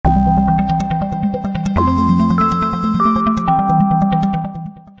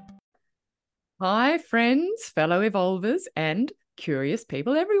Hi, friends, fellow evolvers, and curious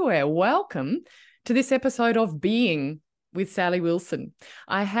people everywhere. Welcome to this episode of Being with Sally Wilson.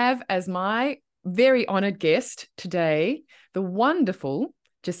 I have as my very honoured guest today the wonderful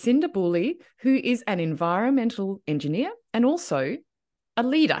Jacinda Booley, who is an environmental engineer and also a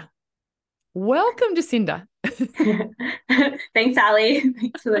leader. Welcome, Jacinda. Thanks, Ali.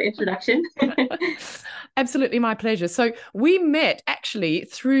 Thanks for the introduction. Absolutely my pleasure. So we met actually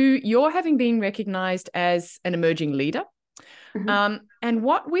through your having been recognised as an emerging leader. And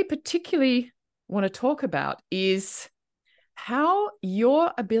what we particularly want to talk about is how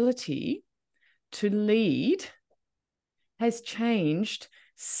your ability to lead has changed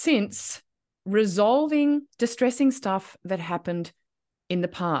since resolving distressing stuff that happened in the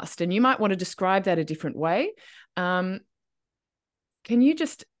past. And you might want to describe that a different way. Can you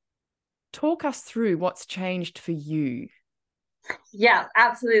just talk us through what's changed for you? Yeah,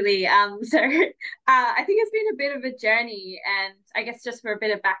 absolutely. I think it's been a bit of a journey, and I guess just for a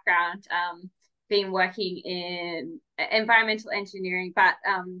bit of background, been working in environmental engineering, but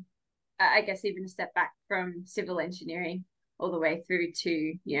I guess even a step back from civil engineering all the way through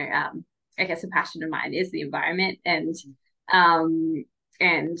to, I guess a passion of mine is the environment um,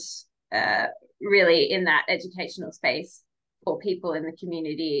 and uh, really in that educational space for people in the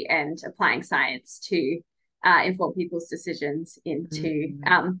community and applying science to inform people's decisions into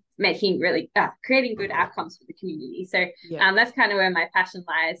making really creating good outcomes for the community. So Yeah. that's kind of where my passion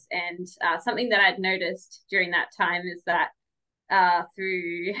lies. And something that I'd noticed during that time is that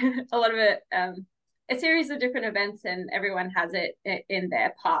through a lot of it, a series of different events, and everyone has it in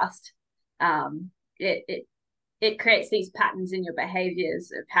their past. It creates these patterns in your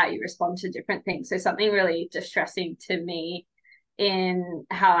behaviors of how you respond to different things. So something really distressing to me in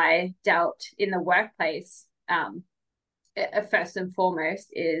how I dealt in the workplace, first and foremost,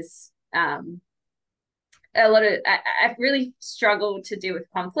 is I've really struggled to deal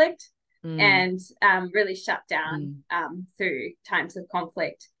with conflict and really shut down through times of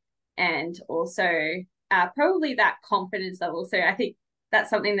conflict, and also probably that confidence level. So I think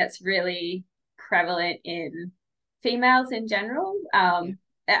that's something that's really prevalent in females in general.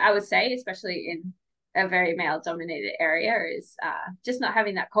 I would say, especially in a very male dominated area, is just not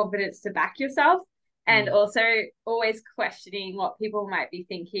having that confidence to back yourself, and also always questioning what people might be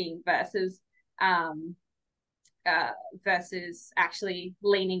thinking um, versus actually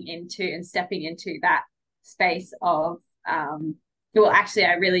leaning into and stepping into that space of well, actually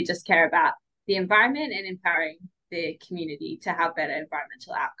I really just care about the environment and empowering the community to have better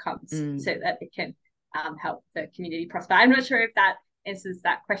environmental outcomes so that it can help the community prosper. I'm not sure if that answers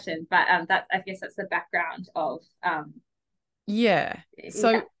that question, but that, I guess that's the background of Yeah.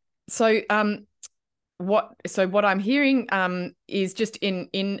 So what I'm hearing is just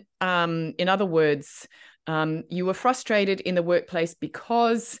in other words, you were frustrated in the workplace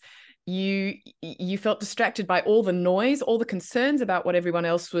because you felt distracted by all the noise, all the concerns about what everyone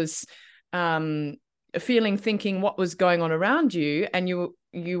else was feeling, thinking, what was going on around you, and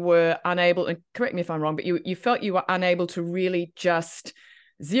you were unable, and correct me if I'm wrong, but you felt you were unable to really just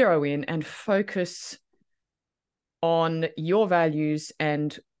zero in and focus on your values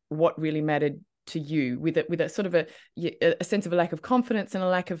and what really mattered to you, with a sort of a sense of a lack of confidence and a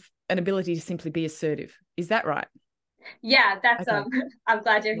lack of an ability to simply be assertive. Is that right? Yeah, that's Okay. I'm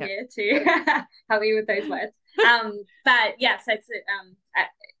glad you're Yeah. here to help me with those words. But yes, it's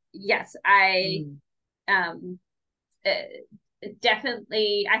yes, I Mm. um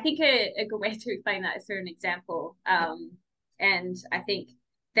definitely, I think a good way to explain that is through an example. Yeah. And I think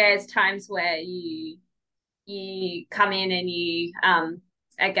there's times where you come in and you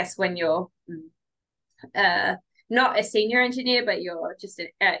I guess when you're uh not a senior engineer, but you're just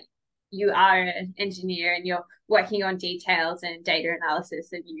you are an engineer and you're working on details and data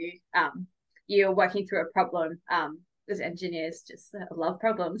analysis, and you're working through a problem. As engineers just love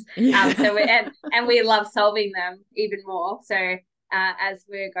problems. Yeah. So and we love solving them even more. So as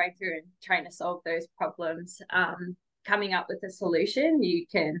we're going through and trying to solve those problems, coming up with a solution, you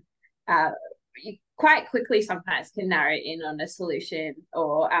quite quickly sometimes can narrow in on a solution,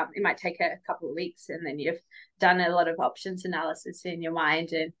 or it might take a couple of weeks, and then you've done a lot of options analysis in your mind,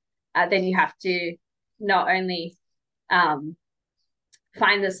 and then you have to not only um,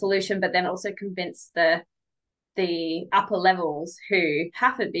 find the solution, but then also convince the upper levels who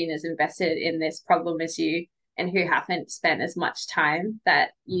haven't been as invested in this problem as you, and who haven't spent as much time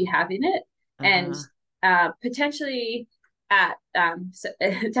that you have in it, and Uh-huh. potentially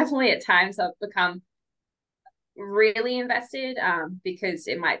definitely at times I've become really invested, because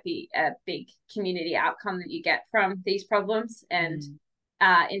it might be a big community outcome that you get from these problems, and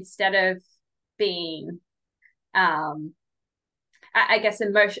instead of being I guess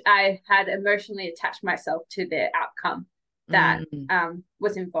I had emotionally attached myself to the outcome that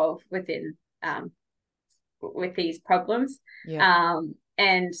was involved within with these problems,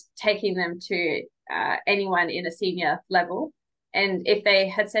 and taking them to anyone in a senior level. And if they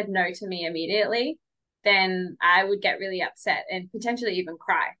had said no to me immediately, then I would get really upset and potentially even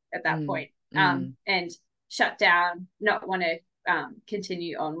cry at that point, and shut down, not want to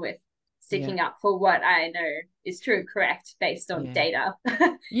continue on with sticking up for what I know is true and correct based on data.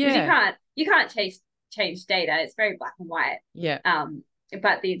 Because you can't change data. It's very black and white.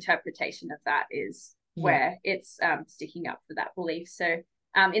 But the interpretation of that is where it's sticking up for that belief. So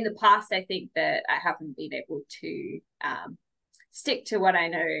in the past, I think that I haven't been able to stick to what I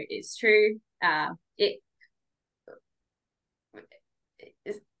know is true.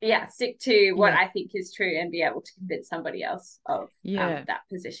 Stick to what I think is true and be able to convince somebody else of that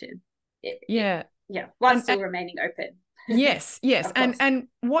position. While still remaining open. Yes. And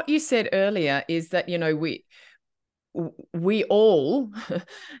what you said earlier is that, you know, we all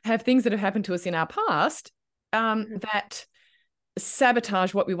have things that have happened to us in our past that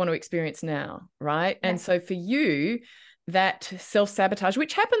sabotage what we want to experience now, right? And so for you, that self-sabotage,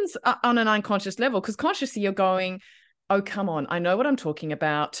 which happens on an unconscious level, because consciously you're going, oh, come on, I know what I'm talking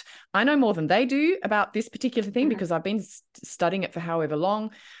about. I know more than they do about this particular thing because I've been studying it for however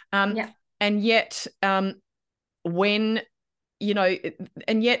long. And yet when, you know,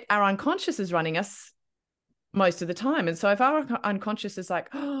 and yet our unconscious is running us most of the time. And so if our unconscious is like,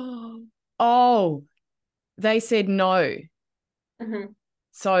 oh, they said no.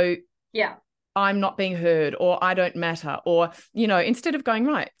 So I'm not being heard, or I don't matter, or, you know, instead of going,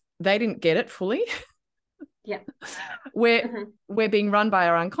 right, they didn't get it fully. We're being run by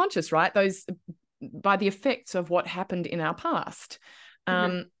our unconscious, right? Those, by the effects of what happened in our past.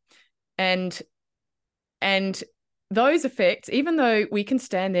 And those effects, even though we can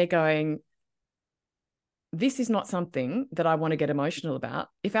stand there going, this is not something that I want to get emotional about.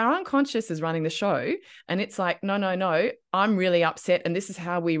 If our unconscious is running the show and it's like, no, I'm really upset, and this is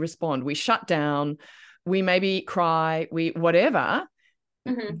how we respond. We shut down, we maybe cry, we whatever,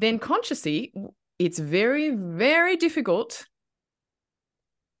 then consciously it's very, very difficult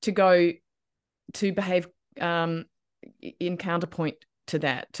to go to behave in counterpoint to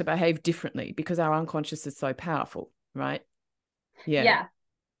that, to behave differently, because our unconscious is so powerful, right? Yeah,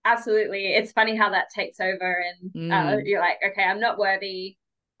 absolutely. It's funny how that takes over, and you're like, okay, I'm not worthy.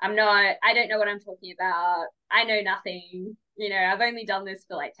 I don't know what I'm talking about. I know nothing. You know, I've only done this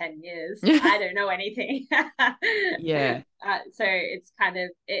for like 10 years. I don't know anything. So it's kind of,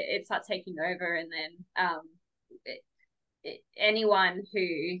 it starts taking over. And then anyone who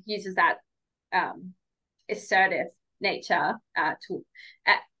uses that assertive nature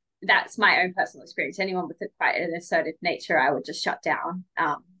that's my own personal experience. Anyone with quite an assertive nature, I would just shut down.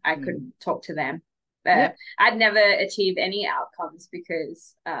 I couldn't talk to them. I'd never achieve any outcomes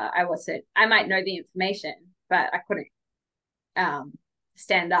because I might know the information, but I couldn't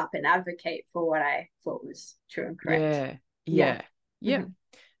stand up and advocate for what I thought was true and correct.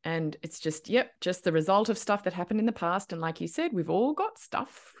 And it's just the result of stuff that happened in the past. And like you said, we've all got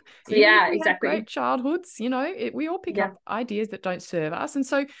stuff. Exactly. Great childhoods, you know, we all pick up ideas that don't serve us. And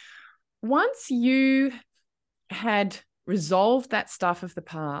so once you had resolved that stuff of the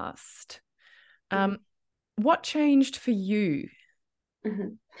past, what changed for you?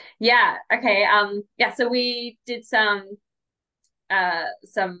 Okay. So we did some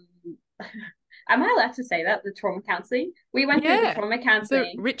am I allowed to say that? The trauma counseling? We went through the trauma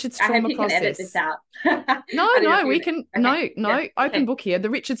counseling. The Richard's trauma process. I hope you can edit this out. No, we can. Okay. No, open book here. The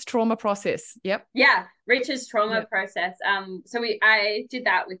Richard's trauma process. Yep. Yeah, Richard's trauma process. So I did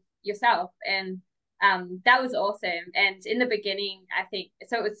that with yourself, and that was awesome. And in the beginning, I think,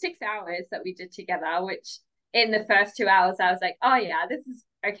 so it was 6 hours that we did together, which in the first 2 hours, I was like, oh yeah, this is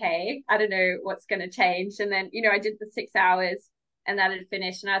okay. I don't know what's going to change. And then, you know, I did the 6 hours and that had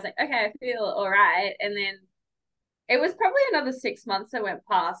finished, and I was like, okay, I feel all right. And then it was probably another 6 months that went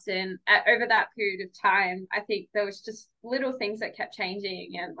past, and over that period of time, I think there was just little things that kept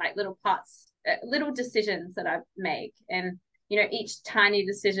changing, and like little parts, little decisions that I'd make, and you know, each tiny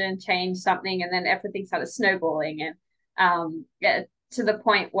decision changed something, and then everything started snowballing, and to the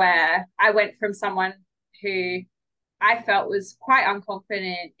point where I went from someone who I felt was quite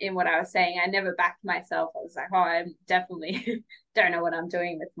unconfident in what I was saying. I never backed myself. I was like, oh, I definitely don't know what I'm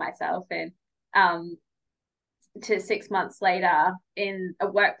doing with myself. And to 6 months later in a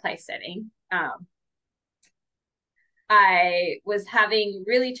workplace setting, I was having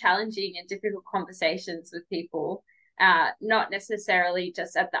really challenging and difficult conversations with people, not necessarily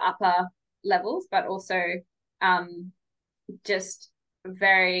just at the upper levels, but also just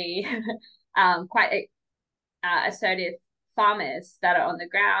very quite assertive farmers that are on the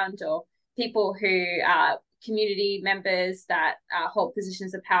ground, or people who are community members that hold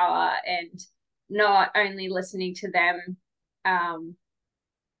positions of power, and not only listening to them,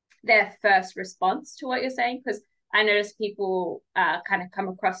 their first response to what you're saying, because I notice people kind of come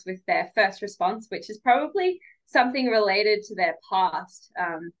across with their first response, which is probably something related to their past,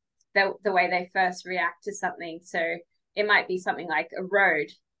 the way they first react to something. So it might be something like a road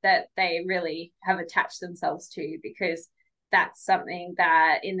that they really have attached themselves to, because that's something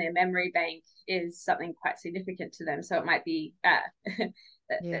that in their memory bank is something quite significant to them. So it might be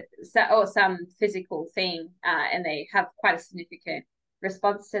or some physical thing, and they have quite a significant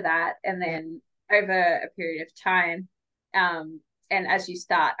response to that. And then over a period of time, and as you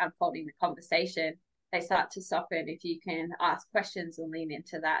start unfolding the conversation, they start to soften if you can ask questions and lean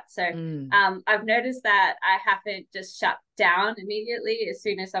into that. So I've noticed that I haven't just shut down immediately as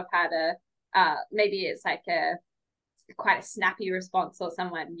soon as I've had maybe it's like quite a snappy response, or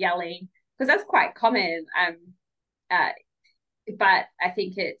someone yelling, because that's quite common. But I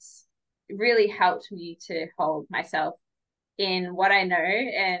think it's really helped me to hold myself in what I know,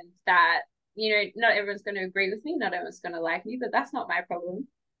 and that, not everyone's going to agree with me, not everyone's going to like me, but that's not my problem.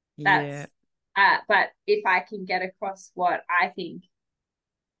 That's but if I can get across what I think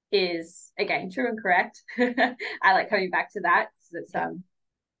is, again, true and correct, I like coming back to that, because it's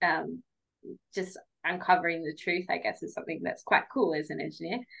just uncovering the truth, I guess, is something that's quite cool as an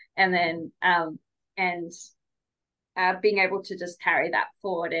engineer. And then being able to just carry that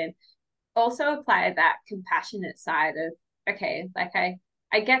forward, and also apply that compassionate side of, okay, like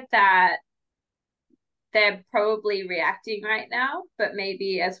I get that they're probably reacting right now, but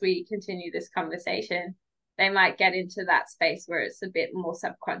maybe as we continue this conversation, they might get into that space where it's a bit more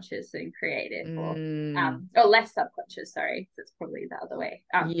subconscious and creative, or less subconscious, sorry, that's probably the other way,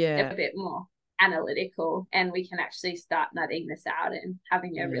 a bit more analytical, and we can actually start nutting this out and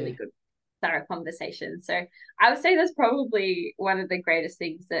having a really good, thorough conversation. So I would say that's probably one of the greatest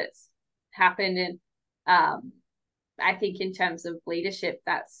things that's happened. And I think in terms of leadership,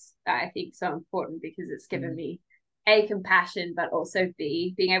 that's, I think, so important, because it's given me A, compassion, but also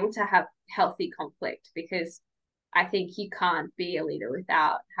B, being able to have healthy conflict, because I think you can't be a leader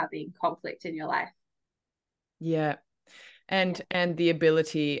without having conflict in your life. And the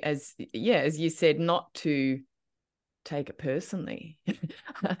ability, as you said, not to take it personally.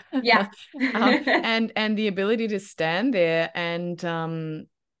 And the ability to stand there and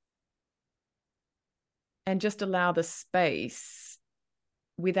just allow the space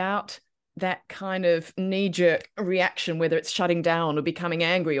without that kind of knee-jerk reaction, whether it's shutting down or becoming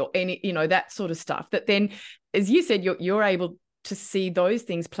angry or any, that sort of stuff, that then, as you said, you're able to see those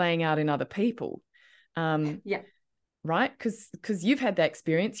things playing out in other people. Right? Because you've had that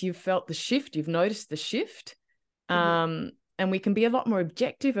experience, you've felt the shift, you've noticed the shift. And we can be a lot more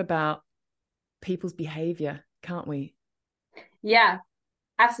objective about people's behavior, can't we? Yeah,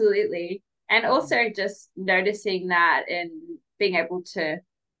 absolutely. And also just noticing that and being able to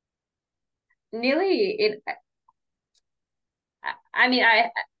caveat,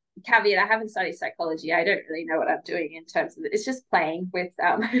 I haven't studied psychology. I don't really know what I'm doing in terms of it. It's just playing with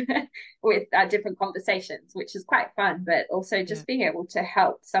with different conversations, which is quite fun, but also just being able to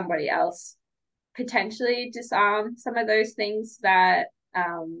help somebody else potentially disarm some of those things that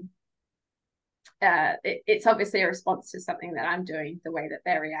it's obviously a response to something that I'm doing, the way that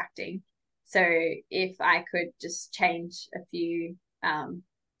they're reacting. So if I could just change a few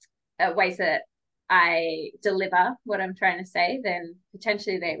ways that I deliver what I'm trying to say, then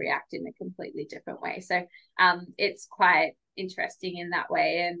potentially they react in a completely different way. So it's quite interesting in that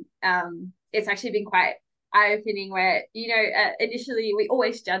way. And it's actually been quite eye-opening, where, initially we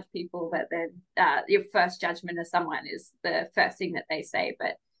always judge people, but then your first judgment of someone is the first thing that they say.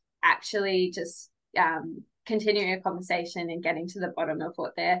 But actually just continuing a conversation and getting to the bottom of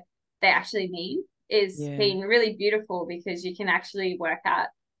what they actually mean is been really beautiful, because you can actually work out,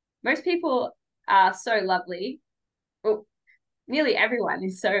 most people are so lovely. Well, nearly everyone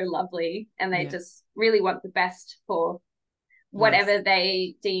is so lovely, and they just really want the best for whatever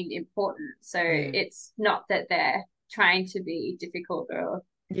they deem important. So it's not that they're trying to be difficult or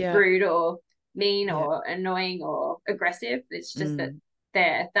rude or mean or annoying or aggressive. It's just that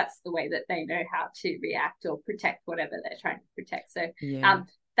that's the way that they know how to react or protect whatever they're trying to protect. So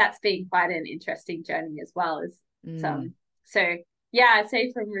that's been quite an interesting journey as well as so I'd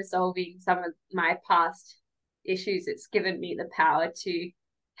say from resolving some of my past issues, it's given me the power to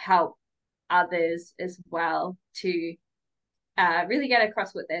help others as well, to really get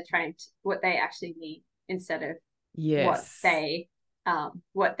across what what they actually mean instead of Yes.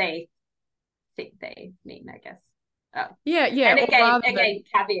 what they think they mean, I guess. Oh. Yeah, yeah. And Or rather than again,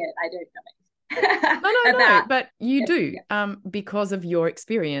 caveat, I don't know no, no, no, about but you yes, do yeah. because of your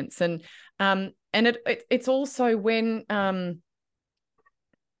experience. And it's also when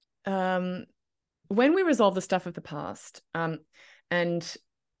we resolve the stuff of the past, and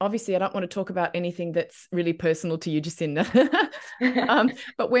obviously I don't want to talk about anything that's really personal to you, Jacinda.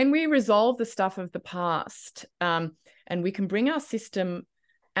 But when we resolve the stuff of the past, and we can bring our system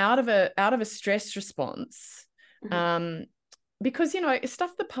out of a stress response, Mm-hmm. because stuff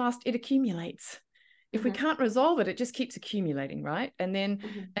of the past, it accumulates. If we Mm-hmm. can't resolve it, it just keeps accumulating, right? And then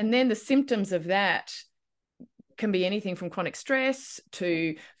Mm-hmm. the symptoms of that can be anything from chronic stress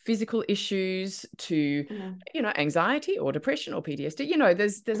to physical issues to Mm-hmm. anxiety or depression or PTSD.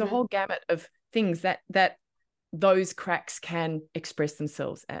 There's a Mm-hmm. whole gamut of things that those cracks can express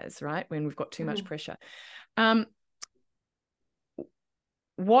themselves as, right, when we've got too much Mm-hmm. pressure.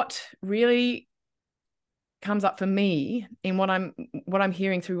 What really comes up for me in what I'm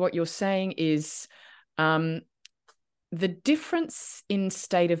hearing through what you're saying is the difference in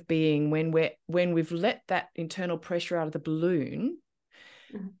state of being when we've let that internal pressure out of the balloon,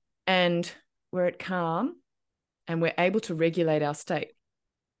 Mm-hmm. and we're at calm and we're able to regulate our state.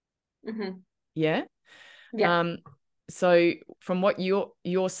 Mm-hmm. Yeah. Yeah. So from what you're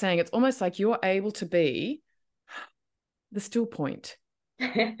saying, it's almost like you're able to be the still point.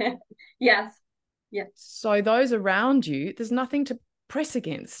 Yes. Yeah. So those around you, there's nothing to press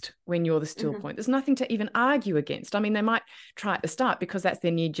against when you're the still Mm-hmm. point. There's nothing to even argue against. I mean, they might try at the start because that's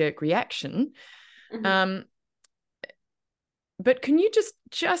their knee-jerk reaction. Mm-hmm. But can you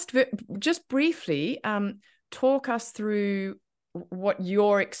just briefly talk us through what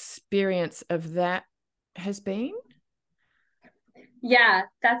your experience of that has been? Yeah,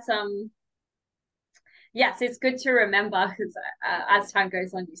 that's yes, it's good to remember because as time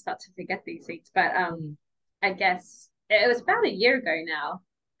goes on, you start to forget these things. But Mm. I guess it was about a year ago now,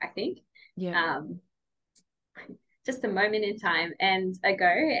 I think. Yeah. Um, just a moment in time and ago,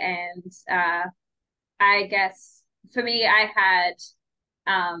 and I guess for me,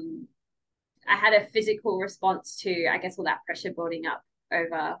 um, I had a physical response to, I guess, all that pressure building up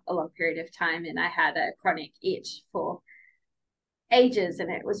over a long period of time, and I had a chronic itch for ages and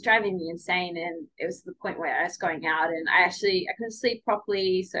it was driving me insane, and it was the point where I was going out and I couldn't sleep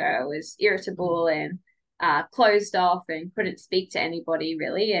properly, so I was irritable and closed off and couldn't speak to anybody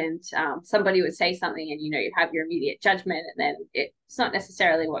really, and somebody would say something and you have your immediate judgment, and then it's not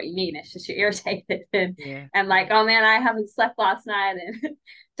necessarily what you mean, it's just you're irritated Yeah. and like, oh man, I haven't slept last night and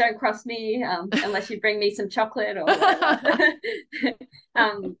don't cross me unless you bring me some chocolate or whatever.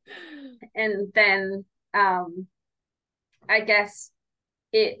 um, and then I guess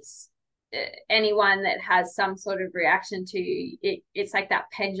it's anyone that has some sort of reaction to it. It's like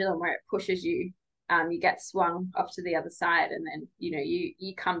that pendulum where it pushes you. You get swung off to the other side, and then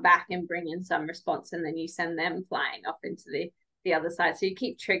you come back and bring in some response, and then you send them flying off into the other side. So you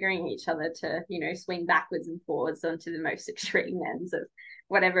keep triggering each other to swing backwards and forwards onto the most extreme ends of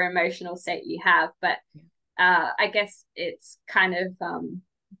whatever emotional state you have. But I guess it's kind of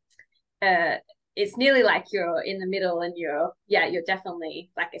uh, it's nearly like you're in the middle and you're definitely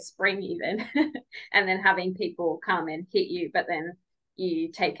like a spring even and then having people come and hit you, but then you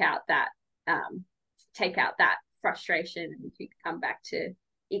um take out that frustration and you come back to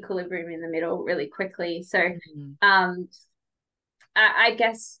equilibrium in the middle really quickly. So Mm. um I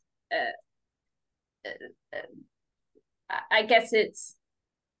guess I guess it's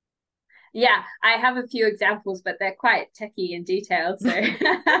yeah, I have a few examples, but they're quite techy and detailed. So,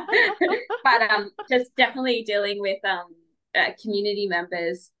 but just definitely dealing with community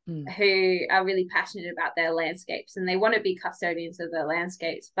members Mm. who are really passionate about their landscapes and they want to be custodians of their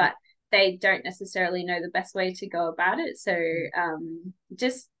landscapes, Yeah. but they don't necessarily know the best way to go about it. So,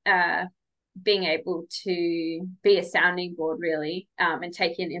 just being able to be a sounding board, really, and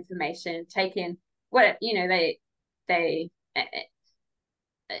take in information, take in what they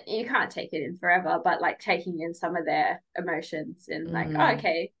you can't take it in forever, but like taking in some of their emotions and like, oh, Mm.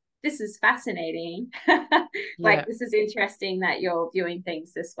 okay, this is fascinating. Yeah. Like, this is interesting that you're viewing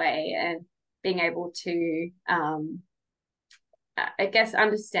things this way, and being able to, I guess,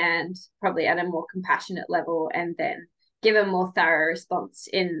 understand probably at a more compassionate level and then give a more thorough response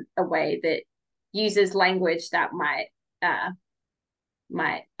in a way that uses language that might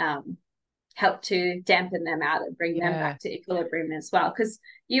help to dampen them out and bring them Yeah. back to equilibrium as well. Because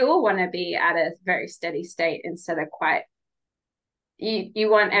you all want to be at a very steady state instead of quite. You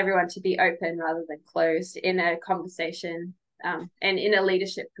want everyone to be open rather than closed in a conversation. and in a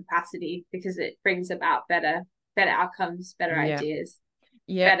leadership capacity, because it brings about better outcomes, better ideas,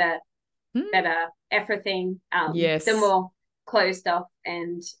 better everything. The more closed off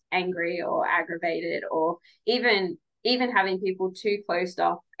and angry or aggravated, or even having people too closed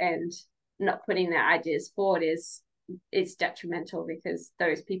off and not putting their ideas forward is detrimental, because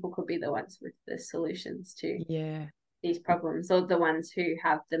those people could be the ones with the solutions to these problems, or the ones who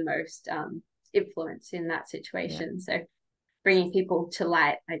have the most influence in that situation. So bringing people to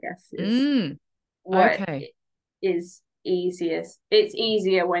light, I guess, is what is easiest. It's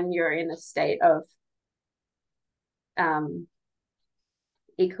easier when you're in a state of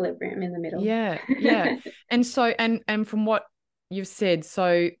equilibrium in the middle. And so and from what you've said,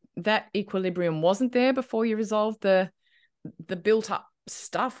 so that equilibrium wasn't there before you resolved the built up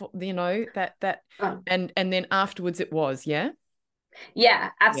stuff, you know, and then afterwards it was.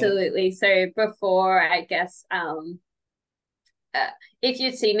 Absolutely. So before, I guess, if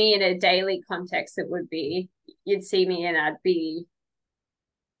you'd see me in a daily context, it would be, you'd see me and I'd be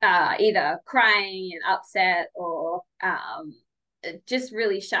either crying and upset, or just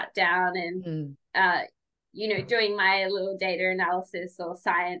really shut down, and you know, doing my little data analysis or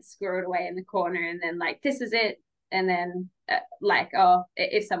science squirreled away in the corner, and then like, this is it. And then like, oh,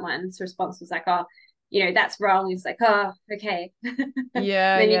 if someone's response was like, oh, you know, that's wrong, it's like, oh, okay. Then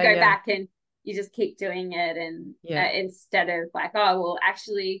you go back and you just keep doing it, and instead of like, oh, well,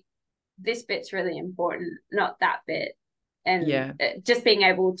 actually this bit's really important, not that bit. And just being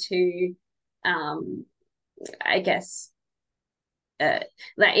able to I guess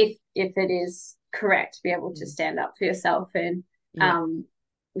like, if it is correct, be able to stand up for yourself and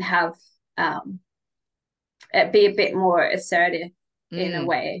have be a bit more assertive in a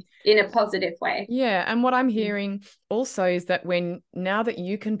way, in a positive way. And what I'm hearing also is that now that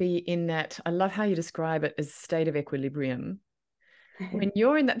you can be in that, I love how you describe it as state of equilibrium. When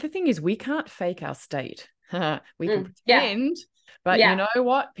you're in that, the thing is, we can't fake our state. We can pretend, but you know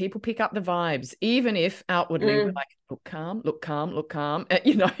what? People pick up the vibes, even if outwardly we're like, look calm, look calm, look calm.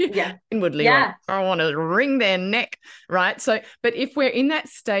 You know, inwardly, like, I want to wring their neck, right? So, but if we're in that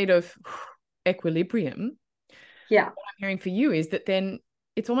state of equilibrium, what I'm hearing for you is that then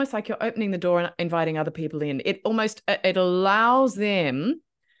it's almost like you're opening the door and inviting other people in. It allows them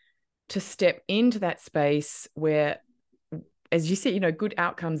to step into that space where, as you said, you know, good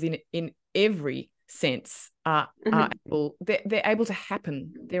outcomes in every sense are able, they're able to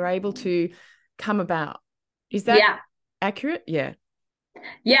happen. They're able to come about. Is that accurate? Yeah,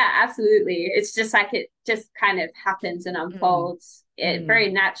 absolutely. It's just like, it just kind of happens and unfolds it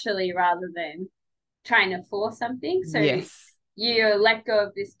very naturally, rather than trying to force something. So you let go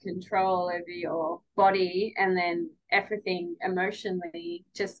of this control over your body, and then everything emotionally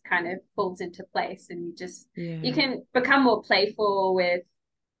just kind of falls into place, and you just you can become more playful with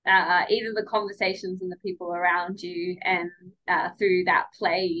either the conversations and the people around you, and through that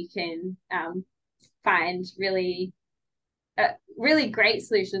play you can find really really great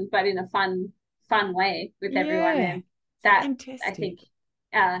solutions, but in a fun way with everyone. And that fantastic.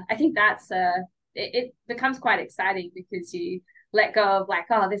 I think that's it becomes quite exciting, because you let go of like,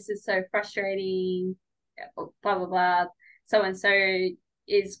 oh, this is so frustrating, blah blah blah, so and so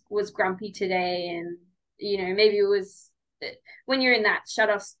was grumpy today, and you know, maybe it was, when you're in that shut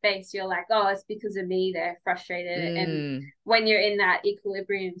off space, you're like, oh, it's because of me they're frustrated. And when you're in that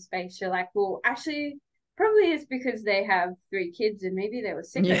equilibrium space, you're like, well, actually probably it's because they have 3 kids and maybe they were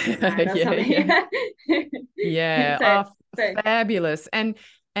sick overnight or something. Fabulous.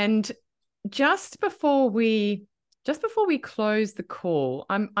 And just before we close the call,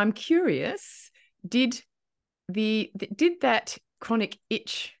 I'm curious, did that chronic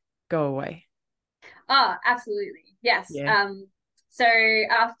itch go away? Oh, absolutely. Yes. So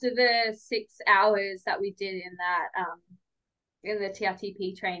after the 6 hours that we did in that in the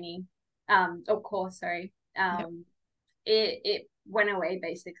TRTP training course, sorry, it went away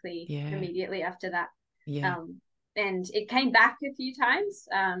basically immediately after that. And it came back a few times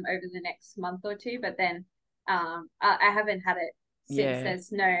over the next month or two, but then I haven't had it since.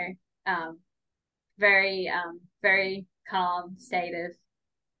 There's no very calm state of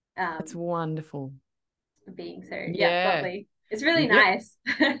it's wonderful being. So lovely. It's really nice.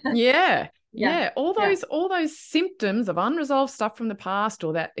 All those symptoms of unresolved stuff from the past,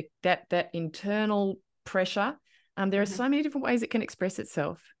 or that internal pressure, there are so many different ways it can express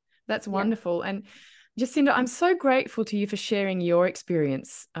itself. That's wonderful. And Jacinda, I'm so grateful to you for sharing your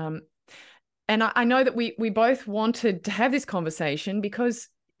experience. And I know that we both wanted to have this conversation because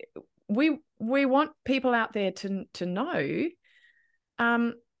we want people out there to know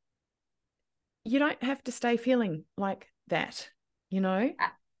you don't have to stay feeling like that, you know?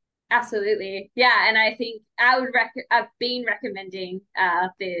 Absolutely. Yeah. And I think I've been recommending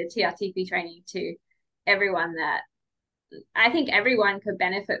the TRTP training to everyone, that I think everyone could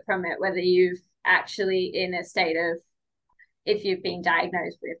benefit from it, whether you've actually in a state of, if you've been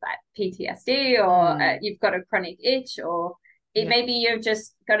diagnosed with like PTSD, or you've got a chronic itch, or maybe you've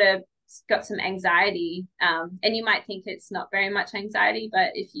just got some anxiety, and you might think it's not very much anxiety,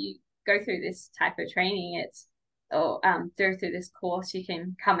 but if you go through this type of training, or through this course, you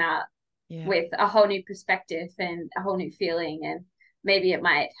can come out with a whole new perspective and a whole new feeling, and maybe it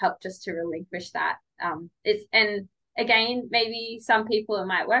might help just to relinquish that. And again, maybe some people it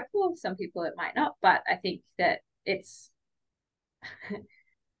might work for, some people it might not, but I think that it's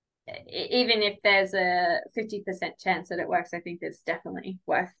even if there's a 50% chance that it works, I think it's definitely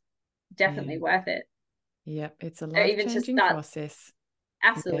worth it. Yep, it's a So even to life-changing start, process.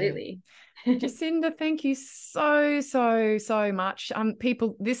 absolutely. Jacinda, thank you so much.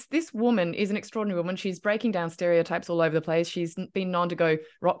 People, this woman is an extraordinary woman. She's breaking down stereotypes all over the place. She's been known to go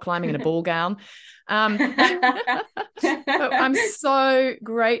rock climbing in a ball gown. But I'm so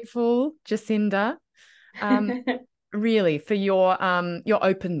grateful, Jacinda, really, for your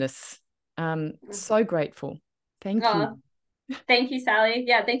openness. So grateful. Thank you. Thank you, Sally.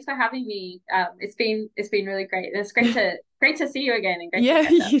 Yeah, thanks for having me. It's been really great. And it's great to see you again, and great to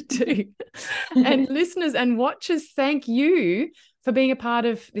catch up. You too. And listeners and watchers, thank you for being a part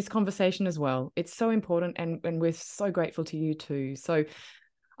of this conversation as well. It's so important, and we're so grateful to you too. So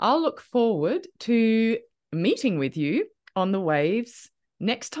I'll look forward to meeting with you on the waves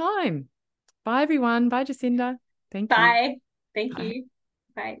next time. Bye, everyone. Bye, Jacinda. Thank you. Bye. Thank Bye. you.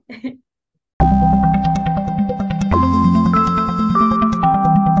 Bye.